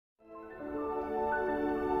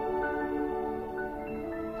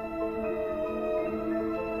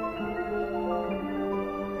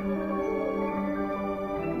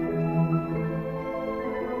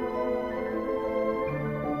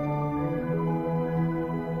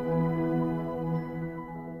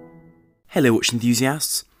Hello watch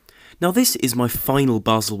enthusiasts. Now this is my final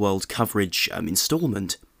Baselworld coverage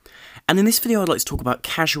instalment, and in this video I'd like to talk about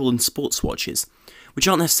casual and sports watches, which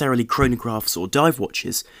aren't necessarily chronographs or dive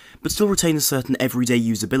watches, but still retain a certain everyday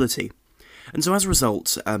usability. And so as a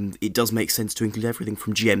result, it does make sense to include everything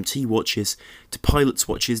from GMT watches, to pilot's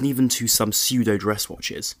watches, and even to some pseudo-dress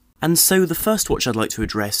watches. And so the first watch I'd like to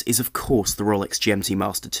address is of course the Rolex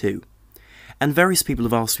GMT-Master 2. And various people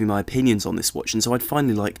have asked me my opinions on this watch, and so I'd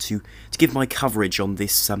finally like to give my coverage on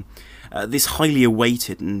this this highly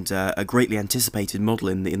awaited and a greatly anticipated model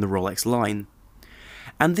in the Rolex line.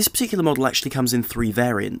 And this particular model actually comes in three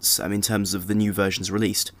variants in terms of the new versions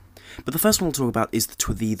released. But the first one I'll talk about is the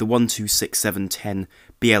 126710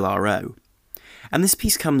 BLRO. And this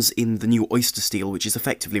piece comes in the new oyster steel, which is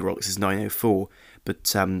effectively Rolex's 904,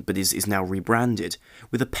 but is now rebranded,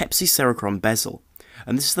 with a Pepsi Cerachron bezel.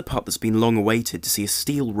 And this is the part that's been long awaited, to see a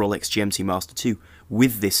steel Rolex GMT-Master 2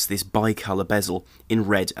 with this bicolour bezel in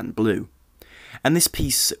red and blue. And this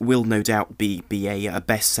piece will no doubt be a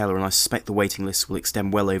bestseller, and I suspect the waiting list will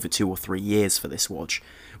extend well over 2 or 3 years for this watch,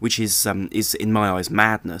 which is in my eyes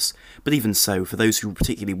madness. But even so, for those who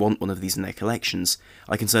particularly want one of these in their collections,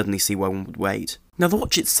 I can certainly see why one would wait. Now the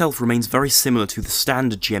watch itself remains very similar to the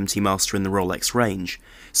standard GMT-Master in the Rolex range,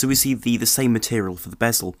 so we see the same material for the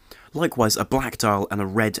bezel. Likewise, a black dial and a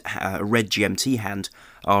red GMT hand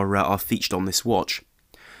are featured on this watch.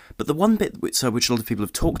 But the one bit which a lot of people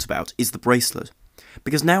have talked about is the bracelet,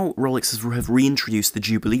 because now Rolex have reintroduced the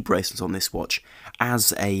Jubilee bracelet on this watch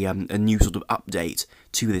as a new sort of update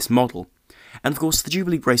to this model. And of course, the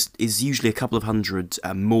Jubilee bracelet is usually a couple of hundred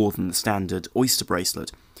more than the standard oyster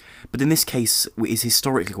bracelet, but in this case is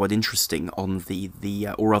historically quite interesting on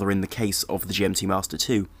or rather in the case of the GMT-Master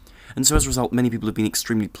 2. And so as a result, many people have been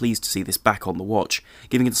extremely pleased to see this back on the watch,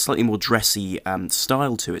 giving it a slightly more dressy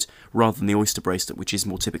style to it, rather than the oyster bracelet, which is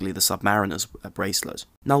more typically the Submariner's bracelet.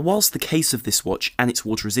 Now, whilst the case of this watch and its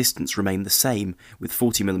water resistance remain the same, with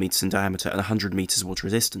 40mm in diameter and 100m water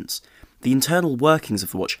resistance, the internal workings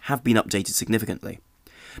of the watch have been updated significantly.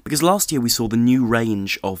 Because last year we saw the new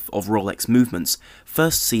range of Rolex movements,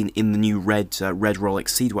 first seen in the new red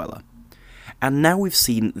Rolex Sea Dweller. And now we've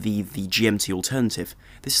seen the GMT alternative.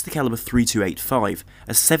 This is the Calibre 3285,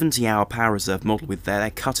 a 70-hour power reserve model with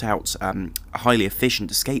their cut-out, highly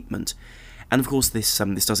efficient escapement. And of course this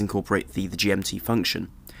does incorporate the GMT function.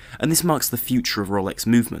 And this marks the future of Rolex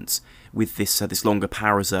movements, with this longer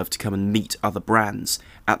power reserve to come and meet other brands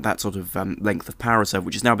at that sort of length of power reserve,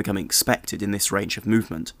 which is now becoming expected in this range of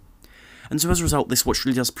movement. And so as a result, this watch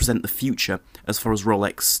really does present the future as far as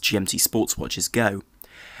Rolex GMT sports watches go.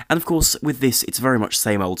 And of course, with this, it's very much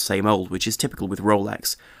same old, which is typical with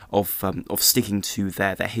Rolex, of sticking to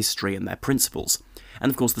their history and their principles. And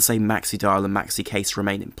of course, the same maxi dial and maxi case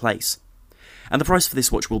remain in place. And the price for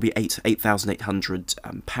this watch will be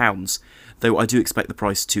 £8,800, though I do expect the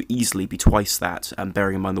price to easily be twice that,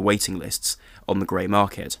 bearing in mind the waiting lists on the grey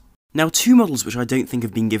market. Now, two models which I don't think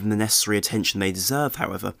have been given the necessary attention they deserve,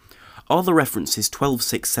 however, are the references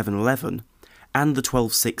 126711 and the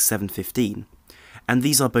 126715. And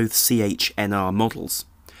these are both CHNR models.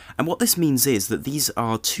 And what this means is that these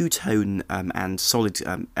are two-tone and solid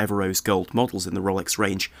Everose gold models in the Rolex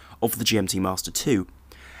range of the GMT-Master 2.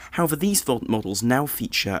 However, these models now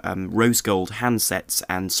feature rose gold handsets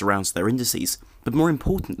and surrounds their indices, but more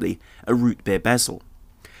importantly, a root beer bezel.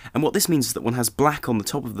 And what this means is that one has black on the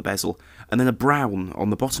top of the bezel, and then a brown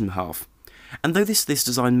on the bottom half. And though this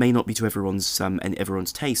design may not be to everyone's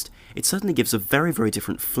taste, it certainly gives a very, very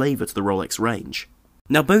different flavour to the Rolex range.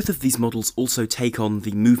 Now, both of these models also take on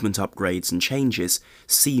the movement upgrades and changes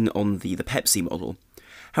seen on the Pepsi model.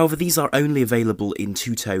 However, these are only available in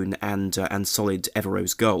two-tone and solid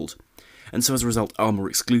Everose gold, and so as a result are more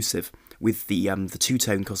exclusive, with the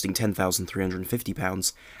two-tone costing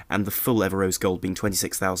 £10,350 and the full Everose gold being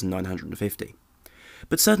 £26,950.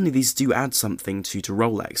 But certainly these do add something to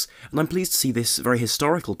Rolex, and I'm pleased to see this very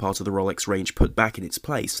historical part of the Rolex range put back in its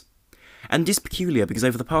place. And it is peculiar because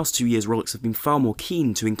over the past 2 years Rolex have been far more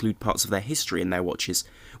keen to include parts of their history in their watches,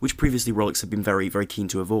 which previously Rolex have been very, very keen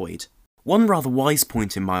to avoid. One rather wise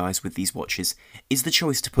point in my eyes with these watches is the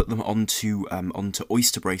choice to put them onto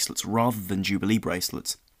oyster bracelets rather than Jubilee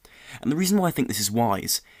bracelets. And the reason why I think this is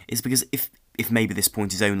wise is because if maybe this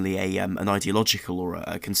point is only an ideological or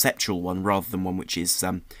a conceptual one rather than one which is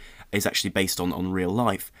actually based on real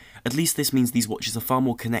life, at least this means these watches are far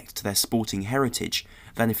more connected to their sporting heritage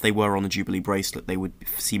than if they were on a Jubilee bracelet. They would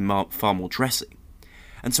seem far more dressy.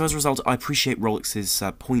 And so as a result, I appreciate Rolex's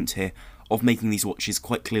point here of making these watches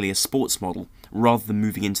quite clearly a sports model, rather than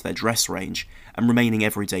moving into their dress range and remaining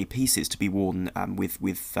everyday pieces to be worn with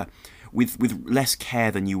with less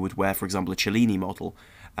care than you would wear, for example, a Cellini model,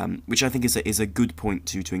 which I think is a good point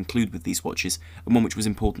to include with these watches, and one which was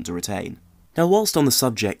important to retain. Now, whilst on the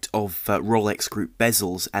subject of Rolex Group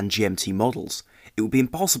bezels and GMT models, it would be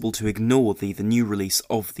impossible to ignore the new release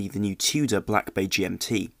of the new Tudor Black Bay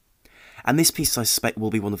GMT. And this piece, I suspect,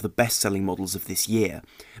 will be one of the best-selling models of this year,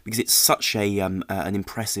 because it's such an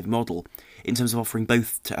impressive model in terms of offering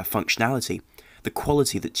both functionality, the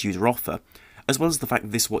quality that Tudor offer, as well as the fact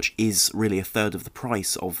that this watch is really a third of the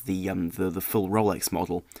price of the full Rolex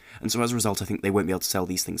model, and so as a result I think they won't be able to sell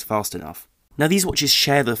these things fast enough. Now, these watches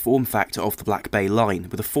share the form factor of the Black Bay line,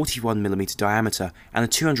 with a 41mm diameter and a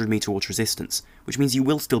 200m water resistance, which means you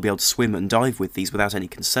will still be able to swim and dive with these without any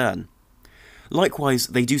concern. Likewise,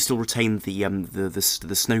 they do still retain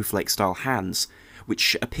the snowflake-style hands,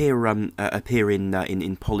 which appear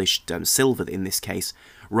in polished silver in this case,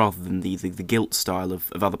 rather than the gilt style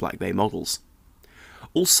of other Black Bay models.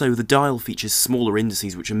 Also, the dial features smaller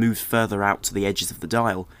indices which are moved further out to the edges of the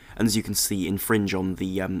dial, and as you can see, infringe on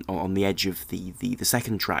the edge of the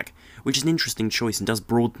second track, which is an interesting choice and does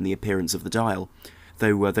broaden the appearance of the dial,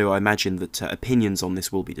 though I imagine that opinions on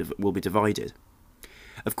this will be divided.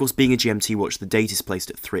 Of course, being a GMT watch, the date is placed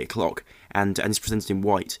at 3 o'clock, and is presented in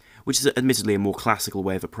white, which is admittedly a more classical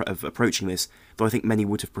way of approaching this, though I think many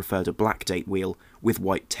would have preferred a black date wheel with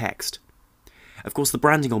white text. Of course, the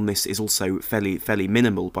branding on this is also fairly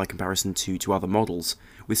minimal by comparison to other models,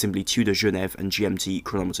 with simply Tudor Genève and GMT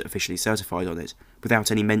chronometer officially certified on it, without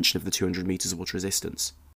any mention of the 200 metres of water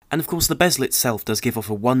resistance. And of course, the bezel itself does give off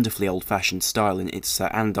a wonderfully old-fashioned style in its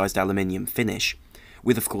anodised aluminium finish,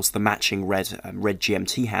 with of course the matching red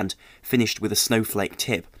GMT hand finished with a snowflake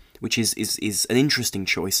tip, which is an interesting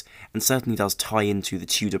choice and certainly does tie into the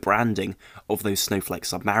Tudor branding of those snowflake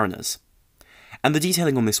submariners. And the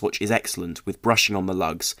detailing on this watch is excellent, with brushing on the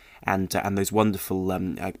lugs and those wonderful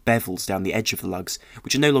bevels down the edge of the lugs,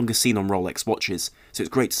 which are no longer seen on Rolex watches, so it's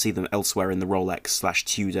great to see them elsewhere in the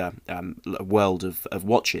Rolex/Tudor world of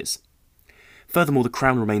watches. Furthermore, the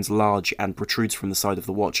crown remains large and protrudes from the side of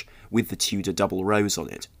the watch with the Tudor double rose on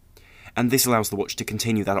it. And this allows the watch to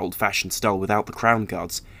continue that old-fashioned style without the crown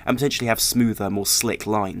guards, and potentially have smoother, more slick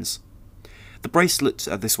lines. The bracelet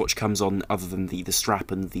this watch comes on, other than the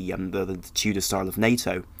strap and the Tudor style of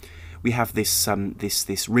NATO, we have this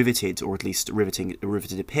riveted, or at least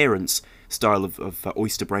riveted appearance style of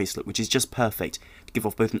oyster bracelet, which is just perfect to give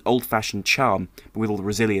off both an old-fashioned charm, but with all the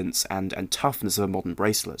resilience and toughness of a modern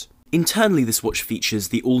bracelet. Internally, this watch features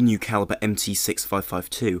the all-new Calibre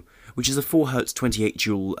MT6552, which is a 4Hz 28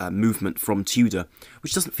 jewel movement from Tudor,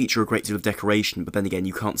 which doesn't feature a great deal of decoration, but then again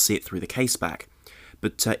you can't see it through the case back,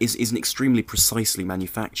 but is an extremely precisely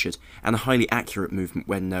manufactured and a highly accurate movement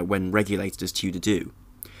when regulated as Tudor do.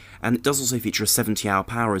 And it does also feature a 70-hour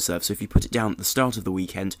power reserve, so if you put it down at the start of the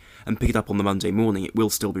weekend and pick it up on the Monday morning, it will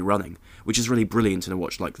still be running, which is really brilliant in a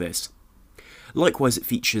watch like this. Likewise, it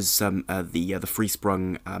features the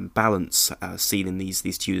free-sprung balance seen in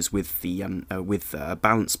these Tudors with a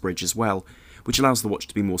balance bridge as well, which allows the watch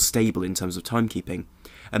to be more stable in terms of timekeeping.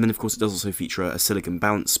 And then, of course, it does also feature a silicon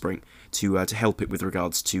balance spring to help it with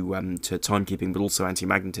regards to timekeeping, but also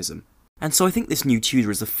anti-magnetism. And so I think this new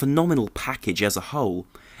Tudor is a phenomenal package as a whole,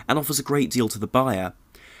 and offers a great deal to the buyer.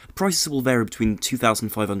 Prices will vary between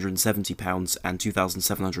 £2,570 and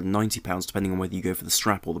 £2,790, depending on whether you go for the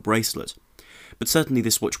strap or the bracelet. But certainly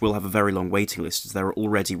this watch will have a very long waiting list, as there are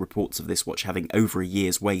already reports of this watch having over a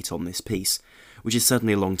year's wait on this piece, which is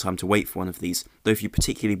certainly a long time to wait for one of these, though if you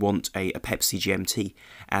particularly want a Pepsi GMT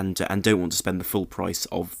and don't want to spend the full price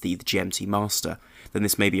of the GMT-Master, then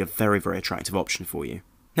this may be a very, very attractive option for you.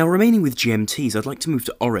 Now, remaining with GMTs, I'd like to move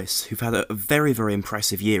to Oris, who've had a very, very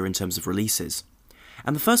impressive year in terms of releases.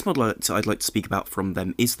 And the first model I'd like to speak about from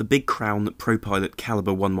them is the Big Crown ProPilot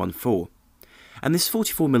Calibre 114. And this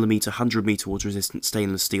 44mm 100m water-resistant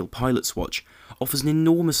stainless steel pilot's watch offers an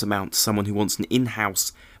enormous amount to someone who wants an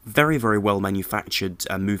in-house, very, very well-manufactured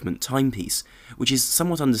movement timepiece, which is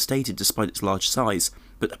somewhat understated despite its large size,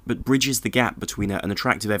 but bridges the gap between an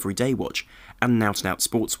attractive everyday watch and an out-and-out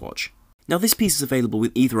sports watch. Now, this piece is available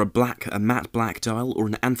with either a matte black dial or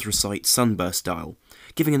an anthracite sunburst dial,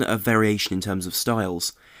 giving it a variation in terms of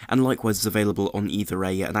styles, and likewise is available on either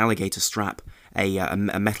an alligator strap, a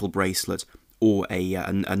metal bracelet, or a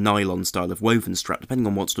nylon style of woven strap, depending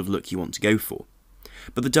on what sort of look you want to go for.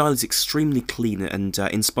 But the dial is extremely clean and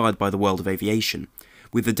inspired by the world of aviation,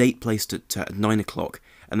 with the date placed at 9 o'clock,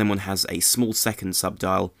 and then one has a small second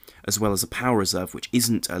sub-dial, as well as a power reserve, which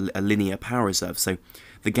isn't a linear power reserve, so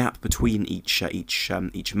the gap between each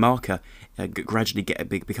marker gradually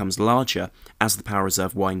becomes larger as the power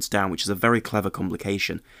reserve winds down, which is a very clever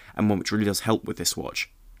complication, and one which really does help with this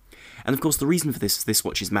watch. And of course the reason for this is this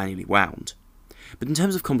watch is manually wound. But in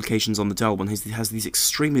terms of complications on the dial, one has these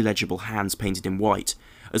extremely legible hands painted in white,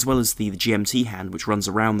 as well as the GMT hand which runs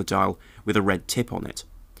around the dial with a red tip on it.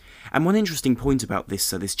 And one interesting point about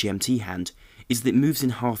this GMT hand is that it moves in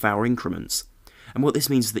half-hour increments. And what this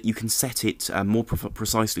means is that you can set it more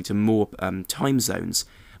precisely to more time zones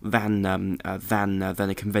than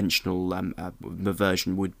a conventional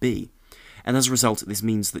version would be. And as a result, this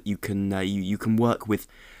means that you can work with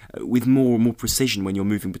more precision when you're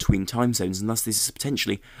moving between time zones, and thus this is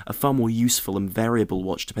potentially a far more useful and variable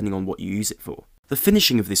watch depending on what you use it for. The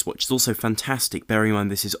finishing of this watch is also fantastic, bearing in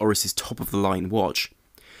mind this is Oris's top-of-the-line watch,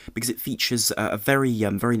 because it features a very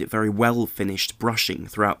well finished brushing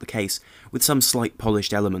throughout the case, with some slight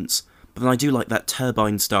polished elements. But then I do like that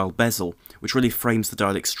turbine-style bezel, which really frames the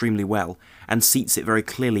dial extremely well and seats it very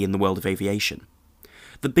clearly in the world of aviation.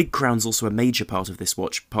 The big crown's also a major part of this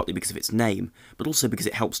watch, partly because of its name, but also because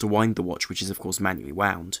it helps to wind the watch, which is of course manually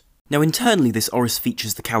wound. Now internally this Oris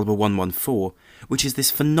features the Calibre 114, which is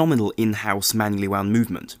this phenomenal in-house manually wound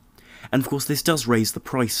movement. And of course this does raise the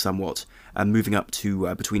price somewhat, moving up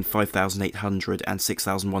to between $5,800 and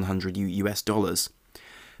 $6,100 US dollars.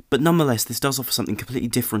 But nonetheless, this does offer something completely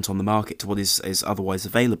different on the market to what is otherwise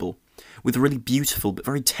available, with a really beautiful but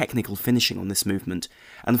very technical finishing on this movement,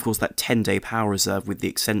 and of course that 10-day power reserve with the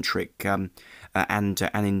eccentric and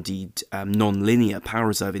indeed non-linear power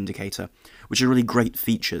reserve indicator, which are really great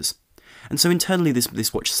features. And so internally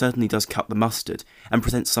this watch certainly does cut the mustard, and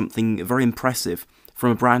presents something very impressive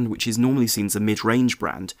from a brand which is normally seen as a mid-range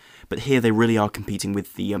brand, but here they really are competing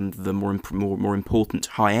with the more important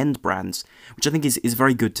high-end brands, which I think is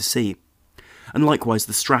very good to see. And likewise,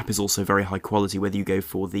 the strap is also very high quality, whether you go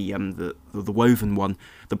for the woven one,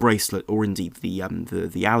 the bracelet, or indeed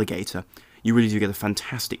the alligator. You really do get a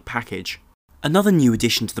fantastic package. Another new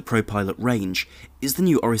addition to the ProPilot range is the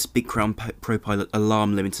new Oris Big Crown ProPilot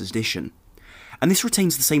Alarm Limited Edition. And this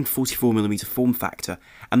retains the same 44mm form factor,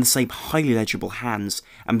 and the same highly legible hands,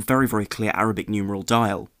 and very clear Arabic numeral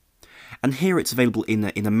dial. And here it's available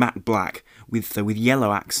in a matte black, with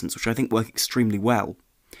yellow accents, which I think work extremely well.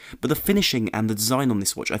 But the finishing and the design on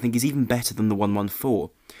this watch I think is even better than the 114,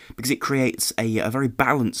 because it creates a very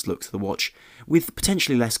balanced look to the watch, with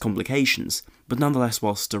potentially less complications, but nonetheless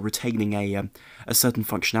whilst retaining a certain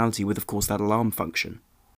functionality with of course that alarm function.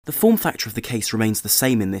 The form factor of the case remains the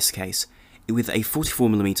same in this case, with a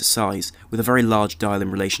 44mm size, with a very large dial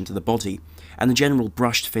in relation to the body, and a general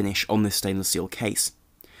brushed finish on this stainless steel case.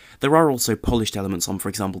 There are also polished elements on, for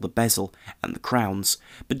example, the bezel and the crowns,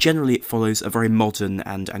 but generally it follows a very modern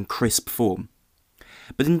and crisp form.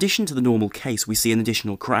 But in addition to the normal case, we see an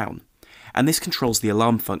additional crown, and this controls the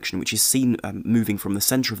alarm function, which is seen moving from the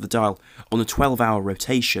centre of the dial on a 12-hour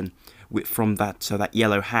rotation from that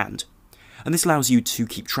yellow hand. And this allows you to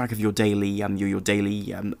keep track of your daily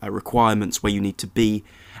requirements, where you need to be,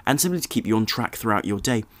 and simply to keep you on track throughout your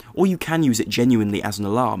day, or you can use it genuinely as an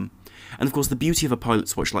alarm. And of course the beauty of a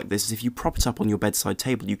pilot's watch like this is if you prop it up on your bedside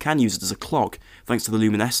table, you can use it as a clock, thanks to the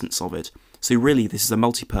luminescence of it, so really this is a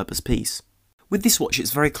multi-purpose piece. With this watch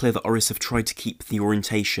it's very clear that Oris have tried to keep the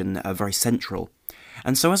orientation very central,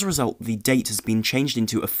 and so as a result the date has been changed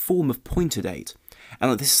into a form of pointer date,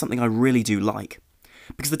 and this is something I really do like.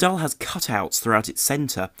 Because the dial has cutouts throughout its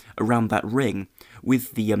centre around that ring,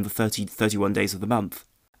 with the 31 days of the month.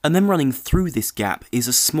 And then running through this gap is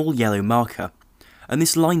a small yellow marker, and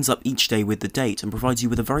this lines up each day with the date and provides you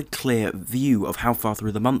with a very clear view of how far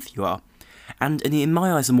through the month you are, and in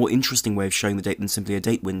my eyes a more interesting way of showing the date than simply a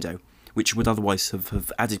date window, which would otherwise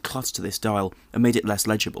have added clutter to this dial and made it less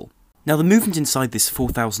legible. Now the movement inside this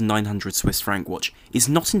 4,900 Swiss franc watch is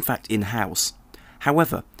not in fact in-house.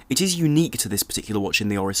 However, it is unique to this particular watch in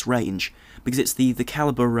the Oris range, because it's the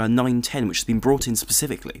Calibre 910 which has been brought in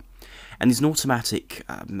specifically, and is an automatic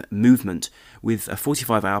movement with a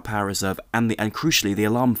 45-hour power reserve and crucially the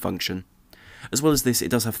alarm function. As well as this,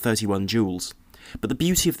 it does have 31 joules. But the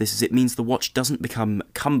beauty of this is it means the watch doesn't become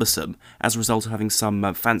cumbersome as a result of having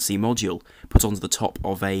some fancy module put onto the top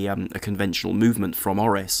of a conventional movement from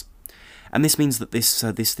Oris. And this means that this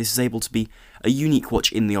is able to be a unique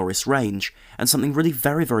watch in the Oris range, and something really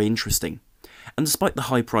very interesting. And despite the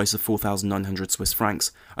high price of 4,900 Swiss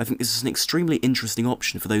francs, I think this is an extremely interesting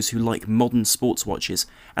option for those who like modern sports watches,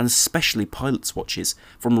 and especially pilot's watches,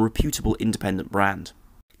 from a reputable independent brand.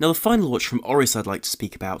 Now the final watch from Oris I'd like to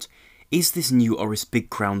speak about is this new Oris Big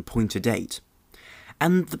Crown Pointer Date.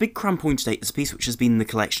 And the Big Crown Pointer Date is a piece which has been in the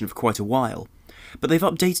collection for quite a while, but they've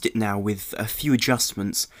updated it now with a few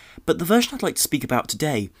adjustments, but the version I'd like to speak about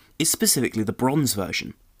today is specifically the bronze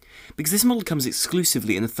version, because this model comes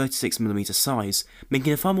exclusively in a 36mm size,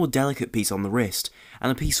 making it a far more delicate piece on the wrist,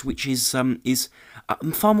 and a piece which is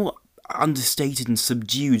far more understated and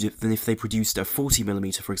subdued than if they produced a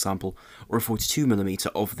 40mm, for example, or a 42mm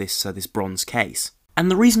of this bronze case. And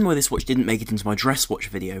the reason why this watch didn't make it into my dress watch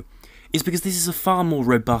video is because this is a far more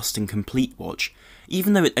robust and complete watch.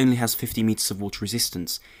 Even though it only has 50 metres of water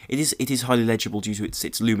resistance, it is highly legible due to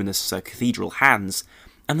its luminous cathedral hands,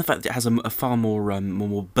 and the fact that it has a far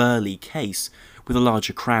more burly case with a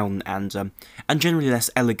larger crown and generally less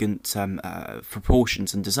elegant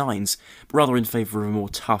proportions and designs, but rather in favour of a more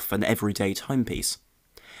tough and everyday timepiece.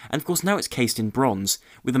 And of course now it's cased in bronze,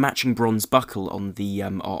 with a matching bronze buckle on the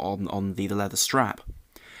leather strap.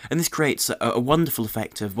 And this creates a wonderful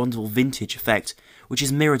effect, a wonderful vintage effect, which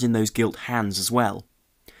is mirrored in those gilt hands as well.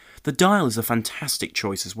 The dial is a fantastic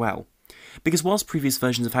choice as well, because whilst previous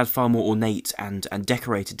versions have had far more ornate and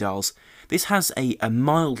decorated dials, this has a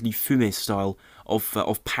mildly fumé style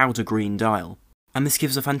of powder green dial. And this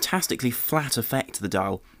gives a fantastically flat effect to the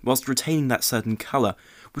dial, whilst retaining that certain colour,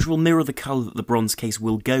 which will mirror the colour that the bronze case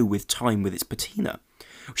will go with time with its patina,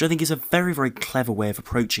 which I think is a very, very clever way of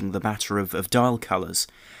approaching the matter of dial colours.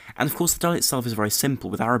 And of course the dial itself is very simple,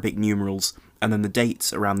 with Arabic numerals and then the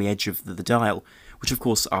dates around the edge of the dial, which of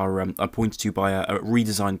course are pointed to by a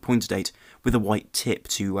redesigned pointer date with a white tip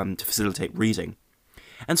to facilitate reading.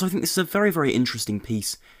 And so I think this is a very, very interesting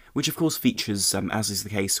piece, which of course features, as is the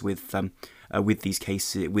case with these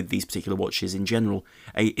particular watches in general,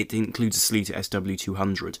 it includes a Sleater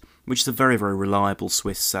SW200, which is a very, very reliable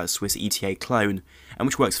Swiss ETA clone, and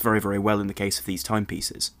which works very, very well in the case of these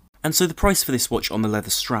timepieces. And so the price for this watch on the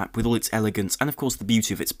leather strap, with all its elegance and of course the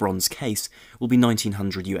beauty of its bronze case, will be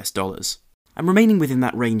 $1,900 US. And remaining within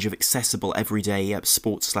that range of accessible everyday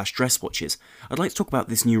sports/dress watches, I'd like to talk about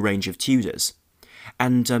this new range of Tudors.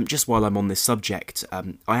 And just while I'm on this subject, I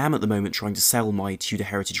am at the moment trying to sell my Tudor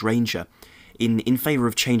Heritage Ranger in favour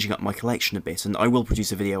of changing up my collection a bit, and I will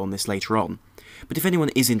produce a video on this later on. But if anyone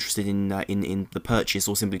is interested in the purchase,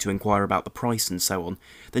 or simply to inquire about the price and so on,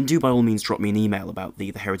 then do by all means drop me an email about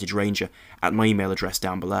the Heritage Ranger at my email address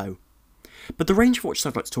down below. But the range of watches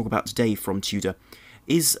I'd like to talk about today from Tudor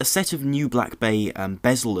is a set of new Black Bay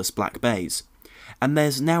bezel-less Black Bays. And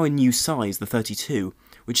there's now a new size, the 32,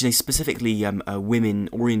 which is a specifically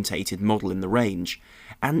women-orientated model in the range,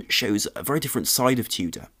 and shows a very different side of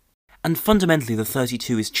Tudor. And fundamentally the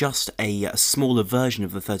 32 is just a smaller version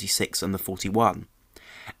of the 36 and the 41.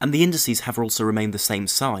 And the indices have also remained the same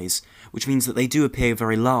size, which means that they do appear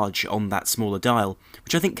very large on that smaller dial,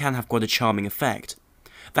 which I think can have quite a charming effect.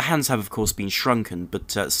 The hands have of course been shrunken,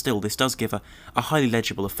 but still this does give a highly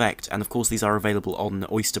legible effect, and of course these are available on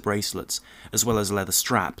oyster bracelets, as well as a leather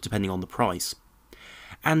strap, depending on the price.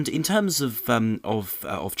 And in terms of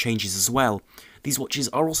changes as well, these watches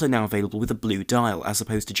are also now available with a blue dial, as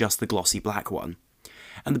opposed to just the glossy black one.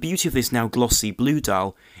 And the beauty of this now glossy blue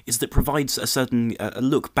dial is that it provides a certain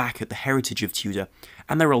look back at the heritage of Tudor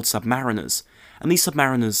and their old submariners. And these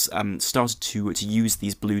submariners started to use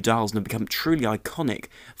these blue dials and have become truly iconic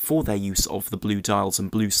for their use of the blue dials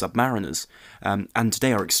and blue submariners, and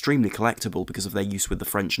today are extremely collectible because of their use with the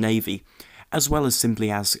French Navy, as well as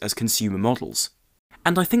simply as consumer models.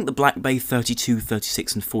 And I think the Black Bay 32,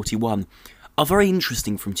 36 and 41 are very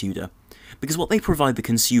interesting from Tudor, because what they provide the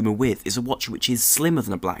consumer with is a watch which is slimmer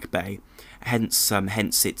than a Black Bay, hence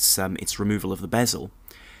its removal of the bezel,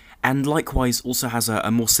 and likewise also has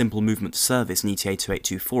a more simple movement to service in ETA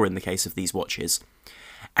 2824 in the case of these watches,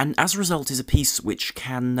 and as a result is a piece which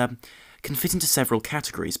can fit into several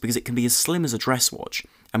categories, because it can be as slim as a dress watch,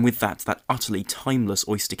 and with that utterly timeless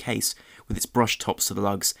oyster case with its brushed tops to the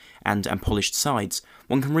lugs and polished sides,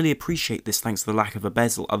 one can really appreciate this thanks to the lack of a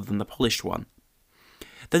bezel other than the polished one.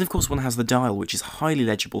 Then of course one has the dial, which is highly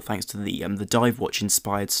legible thanks to the dive watch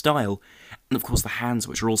inspired style, and of course the hands,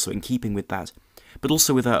 which are also in keeping with that, but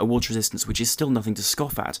also with a water resistance which is still nothing to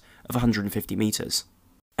scoff at, of 150 metres.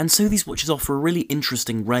 And so these watches offer a really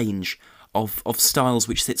interesting range of styles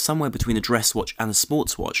which sit somewhere between a dress watch and a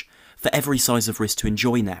sports watch for every size of wrist to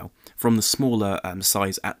enjoy now, from the smaller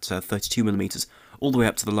size at 32mm all the way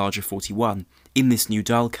up to the larger 41, in this new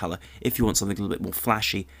dial colour, if you want something a little bit more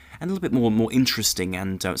flashy and a little bit more interesting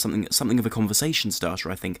and something of a conversation starter,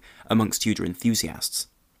 I think, amongst Tudor enthusiasts.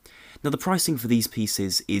 Now the pricing for these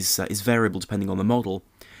pieces is variable depending on the model,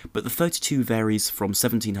 but the 32 varies from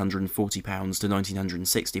 £1,740 to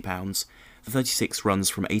 £1,960, the 36 runs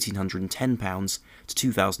from £1,810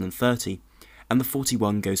 to £2,030, and the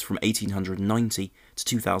 41 goes from £1,890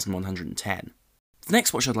 to £2,110. The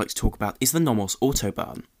next watch I'd like to talk about is the Nomos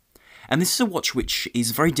Autobahn. And this is a watch which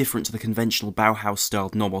is very different to the conventional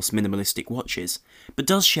Bauhaus-styled Nomos minimalistic watches, but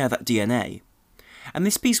does share that DNA. And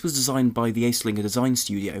this piece was designed by the Eslinger Design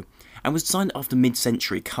Studio, and was designed after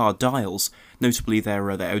mid-century car dials, notably their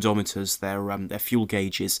odometers, their fuel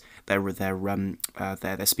gauges, their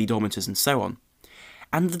speedometers, and so on.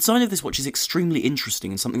 And the design of this watch is extremely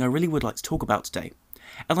interesting and something I really would like to talk about today.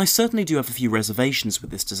 And I certainly do have a few reservations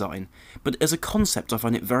with this design, but as a concept I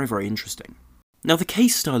find it very, very interesting. Now the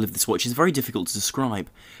case style of this watch is very difficult to describe,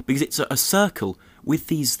 because it's a circle with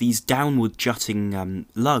these downward jutting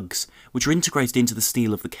lugs, which are integrated into the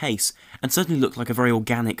steel of the case, and certainly look like a very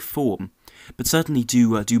organic form, but certainly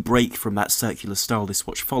do break from that circular style this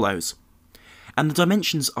watch follows. And the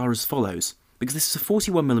dimensions are as follows, because this is a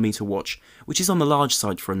 41mm watch, which is on the large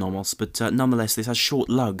side for a Nomos, but nonetheless this has short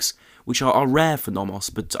lugs, which are rare for Nomos,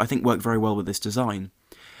 but I think work very well with this design.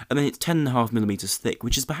 And then it's 10.5mm thick,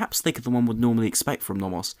 which is perhaps thicker than one would normally expect from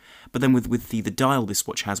Nomos, but then with the dial this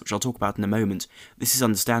watch has, which I'll talk about in a moment, this is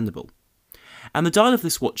understandable. And the dial of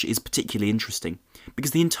this watch is particularly interesting,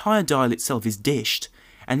 because the entire dial itself is dished,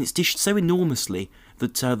 and it's dished so enormously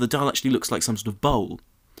that the dial actually looks like some sort of bowl.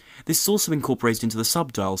 This is also incorporated into the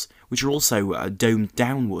subdials, which are also domed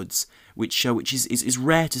downwards, which is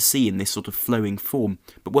rare to see in this sort of flowing form,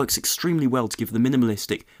 but works extremely well to give the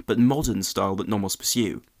minimalistic but modern style that Nomos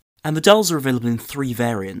pursue. And the dials are available in 3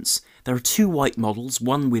 variants. There are 2 white models,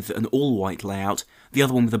 one with an all-white layout, the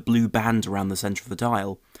other one with a blue band around the centre of the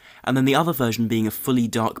dial, and then the other version being a fully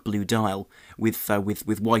dark blue dial,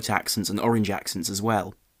 with white accents and orange accents as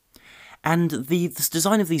well. And the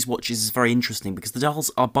design of these watches is very interesting because the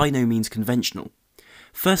dials are by no means conventional.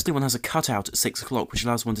 Firstly, one has a cutout at 6 o'clock, which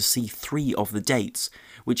allows one to see 3 of the dates,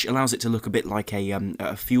 which allows it to look a bit like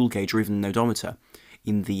a fuel gauge or even an odometer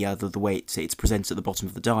in the way it's presented at the bottom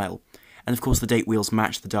of the dial. And of course the date wheels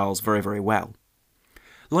match the dials very, very well.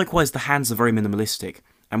 Likewise, the hands are very minimalistic,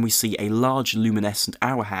 and we see a large luminescent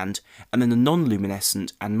hour hand, and then a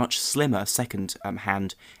non-luminescent and much slimmer second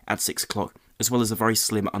hand at 6 o'clock, as well as a very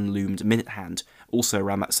slim unloomed minute hand, also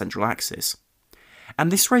around that central axis.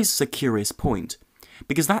 And this raises a curious point,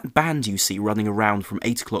 because that band you see running around from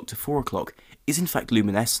 8 o'clock to 4 o'clock is in fact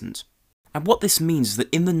luminescent. And what this means is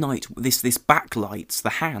that in the night this backlights the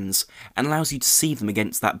hands and allows you to see them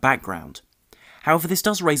against that background. However, this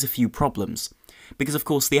does raise a few problems, because of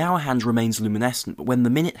course the hour hand remains luminescent, but when the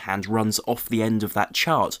minute hand runs off the end of that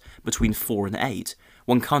chart between 4 and 8,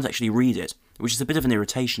 one can't actually read it, which is a bit of an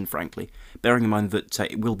irritation, frankly, bearing in mind that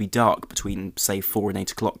it will be dark between, say, 4 and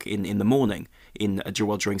 8 o'clock in the morning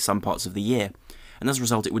during some parts of the year, and as a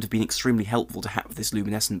result it would have been extremely helpful to have this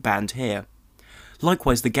luminescent band here.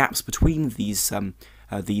 Likewise, the gaps between these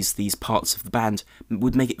parts of the band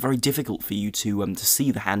would make it very difficult for you to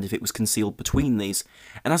see the hand if it was concealed between these,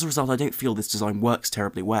 and as a result I don't feel this design works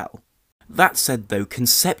terribly well. That said though,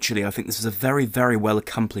 conceptually I think this is a very, very well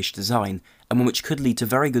accomplished design, and one which could lead to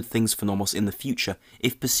very good things for Nomos in the future,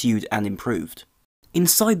 if pursued and improved.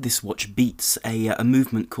 Inside this watch beats a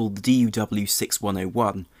movement called the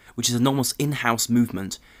DUW6101, which is a Nomos in-house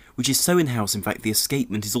movement, which is so in-house in fact the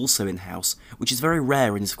escapement is also in-house, which is very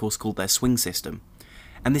rare and is of course called their swing system.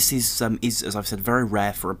 And this is, as I've said, very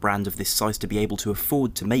rare for a brand of this size to be able to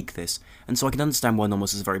afford to make this, and so I can understand why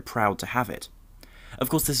Nomos is very proud to have it. Of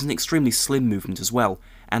course, this is an extremely slim movement as well,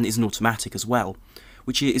 and is an automatic as well,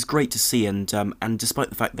 which is great to see, and despite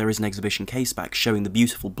the fact there is an exhibition case back showing the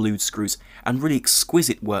beautiful blued screws and really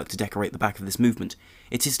exquisite work to decorate the back of this movement,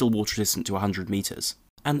 it is still water resistant to 100 metres.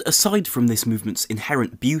 And aside from this movement's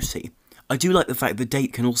inherent beauty, I do like the fact the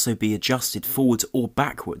date can also be adjusted forwards or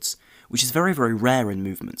backwards, which is very, very rare in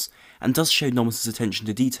movements, and does show Nomos' attention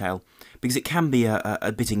to detail, because it can be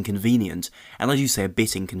a bit inconvenient, and I do say a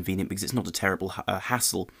bit inconvenient because it's not a terrible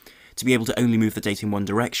hassle, to be able to only move the date in one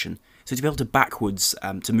direction. So to be able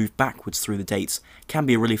to move backwards through the dates can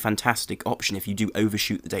be a really fantastic option if you do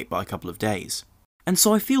overshoot the date by a couple of days. And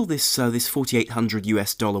so I feel this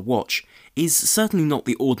 $4,800 watch is certainly not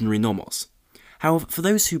the ordinary Nomos. However, for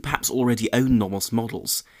those who perhaps already own Nomos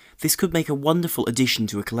models, this could make a wonderful addition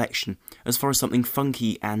to a collection as far as something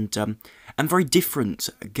funky and very different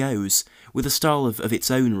goes, with a style of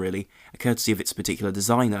its own really, courtesy of its particular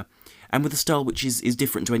designer, and with a style which is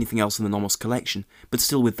different to anything else in the Nomos collection, but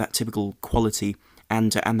still with that typical quality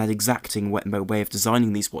and that exacting way of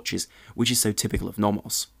designing these watches, which is so typical of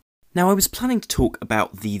Nomos. Now, I was planning to talk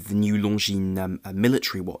about the new Longines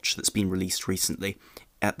military watch that's been released recently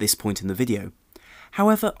at this point in the video.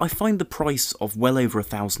 However, I find the price of well over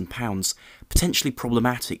 £1,000 potentially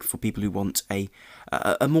problematic for people who want a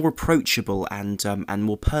more approachable and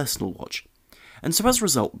more personal watch. And so as a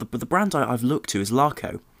result, the brand I've looked to is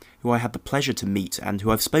Laco, who I had the pleasure to meet and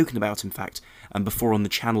who I've spoken about, in fact, before on the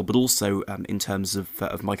channel, but also in terms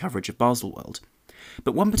of my coverage of Baselworld.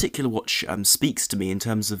 But one particular watch speaks to me in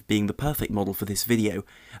terms of being the perfect model for this video,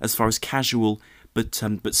 as far as casual but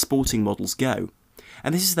sporting models go,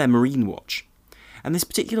 and this is their Marine watch. And this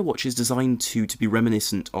particular watch is designed to be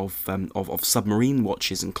reminiscent of submarine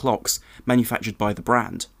watches and clocks manufactured by the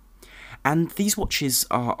brand. And these watches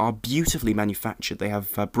are beautifully manufactured. They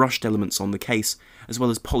have brushed elements on the case, as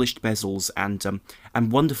well as polished bezels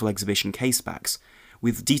and wonderful exhibition casebacks,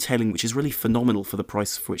 with detailing which is really phenomenal for the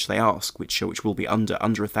price for which they ask, which will be under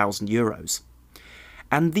 €1,000.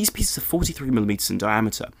 And these pieces are 43mm in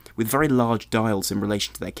diameter, with very large dials in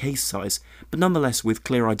relation to their case size, but nonetheless with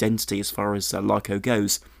clear identity as far as Laco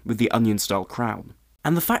goes, with the onion-style crown.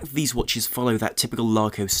 And the fact that these watches follow that typical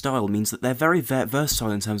Laco style means that they're very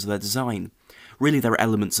versatile in terms of their design. Really, there are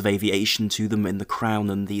elements of aviation to them in the crown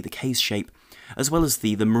and the case shape, as well as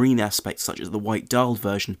the marine aspects such as the white dialed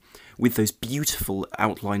version, with those beautiful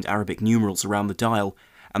outlined Arabic numerals around the dial,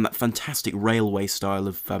 and that fantastic railway style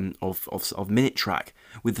of minute track,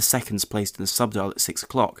 with the seconds placed in the subdial at 6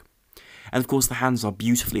 o'clock. And of course the hands are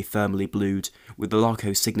beautifully thermally blued, with the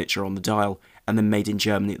Laco signature on the dial, and then made in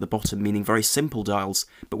Germany at the bottom, meaning very simple dials,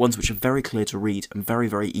 but ones which are very clear to read and very,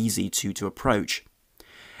 very easy to approach.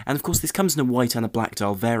 And of course this comes in a white and a black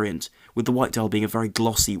dial variant, with the white dial being a very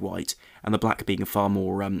glossy white, and the black being a far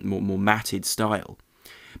more matted style.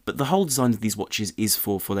 But the whole design of these watches is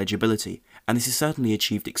for legibility, and this is certainly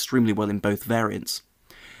achieved extremely well in both variants.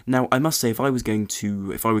 Now, I must say, if I were going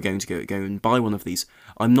to go and buy one of these,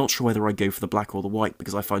 I'm not sure whether I'd go for the black or the white,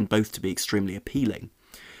 because I find both to be extremely appealing.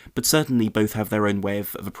 But certainly both have their own way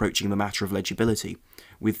of approaching the matter of legibility,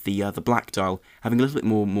 with the black dial having a little bit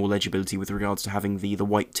more legibility with regards to having the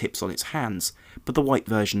white tips on its hands, but the white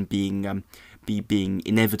version being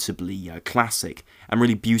inevitably classic and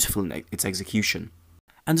really beautiful in its execution.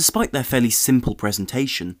 And despite their fairly simple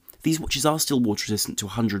presentation, these watches are still water resistant to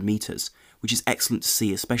 100 metres, which is excellent to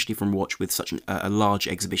see, especially from a watch with such a large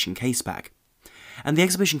exhibition caseback. And the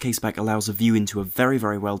exhibition caseback allows a view into a very,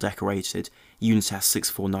 very well decorated Unitas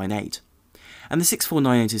 6498. And the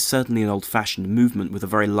 6498 is certainly an old-fashioned movement with a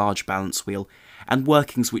very large balance wheel, and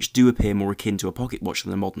workings which do appear more akin to a pocket watch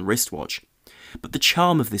than a modern wristwatch. But the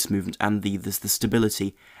charm of this movement and the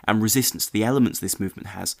stability and resistance to the elements this movement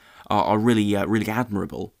has are really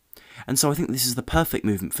admirable. And so I think this is the perfect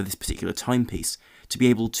movement for this particular timepiece, to be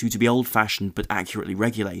able to be old-fashioned but accurately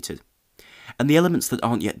regulated. And the elements that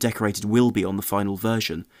aren't yet decorated will be on the final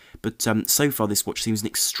version, but so far this watch seems an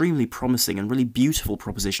extremely promising and really beautiful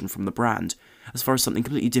proposition from the brand, as far as something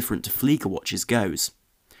completely different to Flieger watches goes.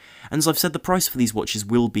 And as I've said, the price for these watches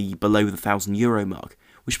will be below the €1,000 mark,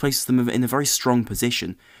 which places them in a very strong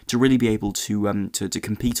position to really be able to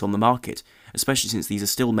compete on the market, especially since these are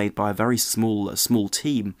still made by a very small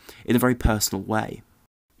team in a very personal way.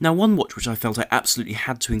 Now, one watch which I felt I absolutely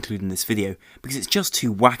had to include in this video, because it's just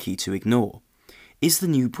too wacky to ignore, is the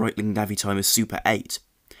new Breitling Navitimer Super 8.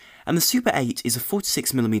 And the Super 8 is a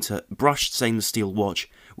 46mm brushed stainless steel watch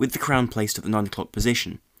with the crown placed at the 9 o'clock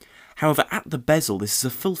position. However, at the bezel, this is a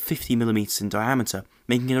full 50mm in diameter,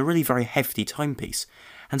 making it a really very hefty timepiece,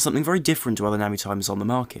 and something very different to other Navitimers on the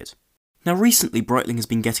market. Now, recently, Breitling has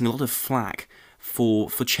been getting a lot of flack for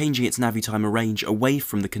changing its Navitimer range away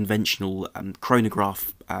from the conventional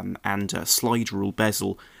chronograph and slide rule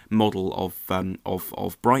bezel model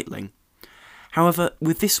of Breitling. However,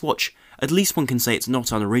 with this watch, at least one can say it's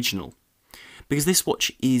not unoriginal, because this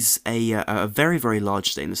watch is a very, very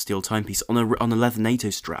large stainless steel timepiece on a leather NATO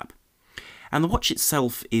strap. And the watch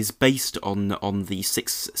itself is based on the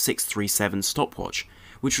 637 stopwatch,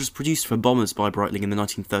 which was produced for bombers by Breitling in the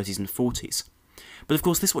 1930s and 40s. But of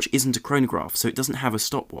course this watch isn't a chronograph, so it doesn't have a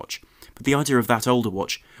stopwatch, but the idea of that older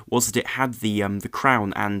watch was that it had the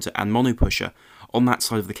crown and monopusher on that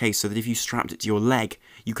side of the case, so that if you strapped it to your leg,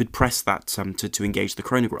 you could press that to engage the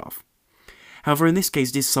chronograph. However, in this case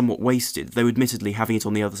it is somewhat wasted, though admittedly having it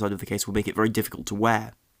on the other side of the case will make it very difficult to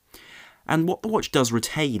wear. And what the watch does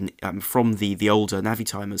retain from the older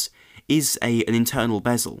Navitimers is an internal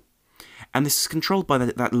bezel, and this is controlled by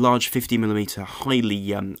that large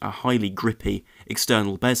 50mm highly grippy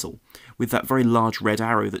external bezel, with that very large red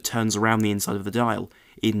arrow that turns around the inside of the dial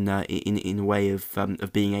in a way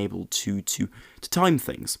of being able to time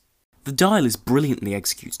things. The dial is brilliantly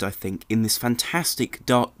executed, I think, in this fantastic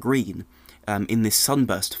dark green, in this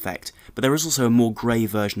sunburst effect, but there is also a more grey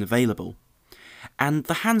version available. And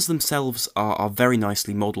the hands themselves are very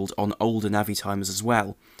nicely modelled on older Navitimers as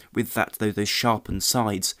well, with those sharpened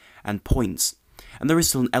sides and points, and there is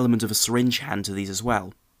still an element of a syringe hand to these as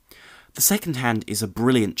well. The second hand is a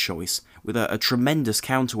brilliant choice, with a tremendous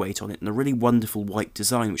counterweight on it and a really wonderful white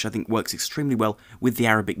design, which I think works extremely well with the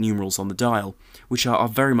Arabic numerals on the dial, which are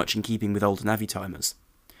very much in keeping with older Navitimers.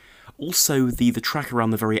 Also, the track around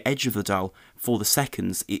the very edge of the dial for the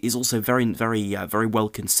seconds is also very well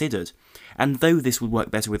considered, and though this would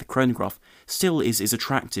work better with a chronograph, still is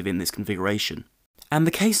attractive in this configuration. And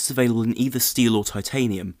the case is available in either steel or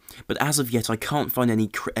titanium, but as of yet I can't find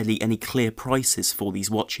any clear prices for these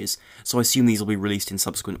watches, so I assume these will be released in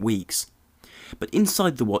subsequent weeks. But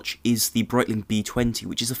inside the watch is the Breitling B20,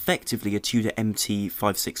 which is effectively a Tudor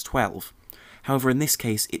MT5612. However, in this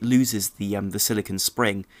case it loses the silicon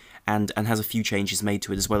spring and has a few changes made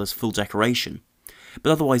to it, as well as full decoration.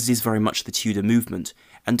 But otherwise it is very much the Tudor movement,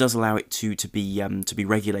 and does allow it to be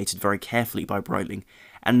regulated very carefully by Breitling,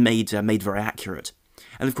 and made very accurate.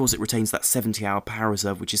 And of course it retains that 70-hour power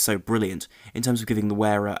reserve, which is so brilliant in terms of giving the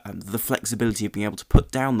wearer the flexibility of being able to put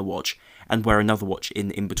down the watch and wear another watch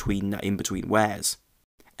in between wears.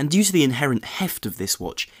 And due to the inherent heft of this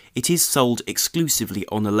watch, it is sold exclusively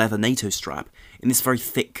on a leather NATO strap in this very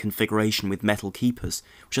thick configuration with metal keepers,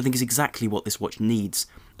 which I think is exactly what this watch needs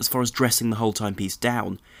as far as dressing the whole timepiece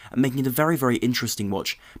down, and making it a very interesting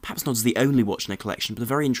watch, perhaps not as the only watch in a collection, but a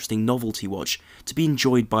very interesting novelty watch to be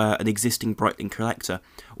enjoyed by an existing Breitling collector,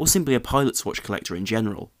 or simply a pilot's watch collector in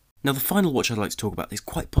general. Now the final watch I'd like to talk about is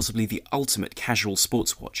quite possibly the ultimate casual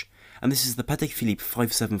sports watch, and this is the Patek Philippe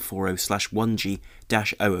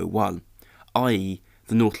 5740/1G-001, i.e.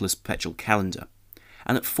 the Nautilus Perpetual calendar.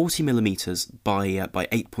 And at 40mm by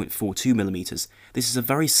 8.42mm, this is a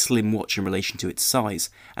very slim watch in relation to its size,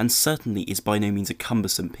 and certainly is by no means a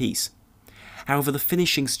cumbersome piece. However, the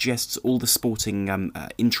finishing suggests all the sporting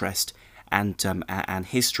interest and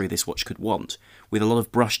history this watch could want, with a lot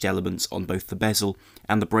of brushed elements on both the bezel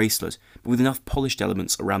and the bracelet, but with enough polished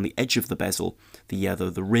elements around the edge of the bezel, the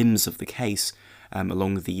rims of the case,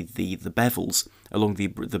 along the bevels, along the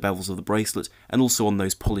bevels of the bracelet, and also on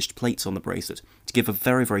those polished plates on the bracelet, to give a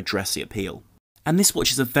very dressy appeal. And this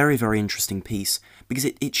watch is a very interesting piece, because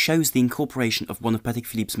it shows the incorporation of one of Patek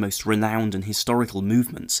Philippe's most renowned and historical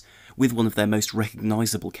movements, with one of their most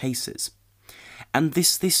recognisable cases. And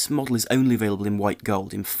this model is only available in white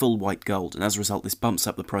gold, in full white gold, and as a result this bumps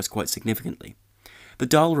up the price quite significantly. The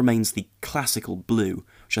dial remains the classical blue,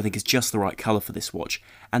 which I think is just the right colour for this watch,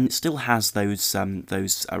 and it still has those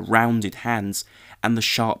rounded hands and the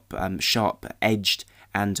sharp edged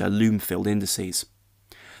and lume-filled indices.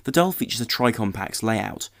 The dial features a tricompax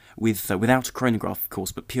layout, without a chronograph of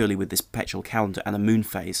course, but purely with this perpetual calendar and a moon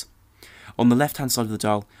phase. On the left-hand side of the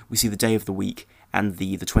dial we see the day of the week and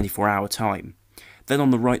the 24-hour time. Then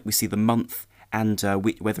on the right we see the month and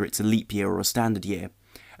whether it's a leap year or a standard year.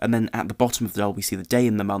 And then at the bottom of the dial we see the day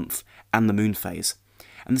in the month and the moon phase.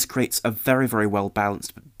 And this creates a very well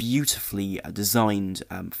balanced but beautifully designed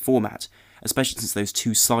format, especially since those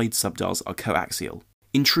two side subdials are coaxial.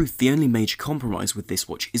 In truth, the only major compromise with this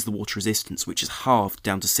watch is the water resistance, which is halved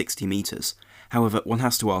down to 60 metres. However, one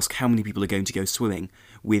has to ask how many people are going to go swimming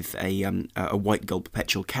with a white gold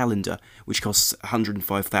perpetual calendar, which costs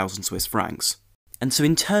 105,000 Swiss francs. And so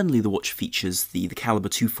internally the watch features the Calibre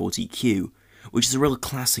 240Q, which is a real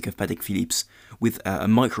classic of Patek Philippe's, with a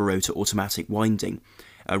micro-rotor automatic winding,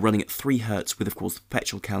 running at 3 Hz with of course the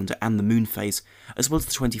perpetual calendar and the moon phase, as well as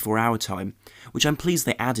the 24-hour time, which I'm pleased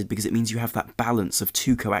they added because it means you have that balance of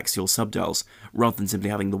 2 coaxial subdials, rather than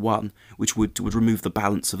simply having the one, which would remove the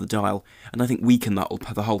balance of the dial, and I think weaken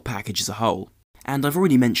the whole package as a whole. And I've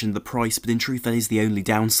already mentioned the price, but in truth that is the only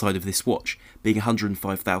downside of this watch, being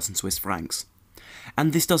 105,000 Swiss francs.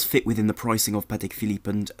 And this does fit within the pricing of Patek Philippe,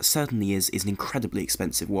 and certainly is an incredibly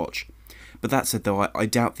expensive watch. But that said though, I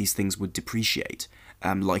doubt these things would depreciate,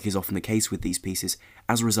 like is often the case with these pieces,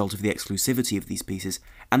 as a result of the exclusivity of these pieces,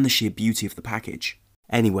 and the sheer beauty of the package.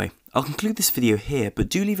 Anyway, I'll conclude this video here, but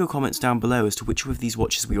do leave your comments down below as to which of these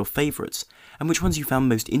watches were your favourites, and which ones you found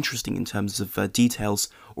most interesting in terms of details,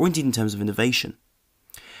 or indeed in terms of innovation.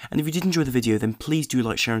 And if you did enjoy the video, then please do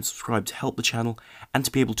like, share and subscribe to help the channel, and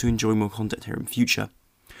to be able to enjoy more content here in future.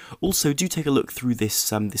 Also, do take a look through this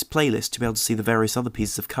playlist to be able to see the various other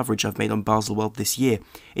pieces of coverage I've made on Baselworld this year,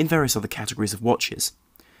 in various other categories of watches.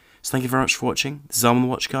 So thank you very much for watching, this is Arm the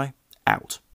Watch Guy, out.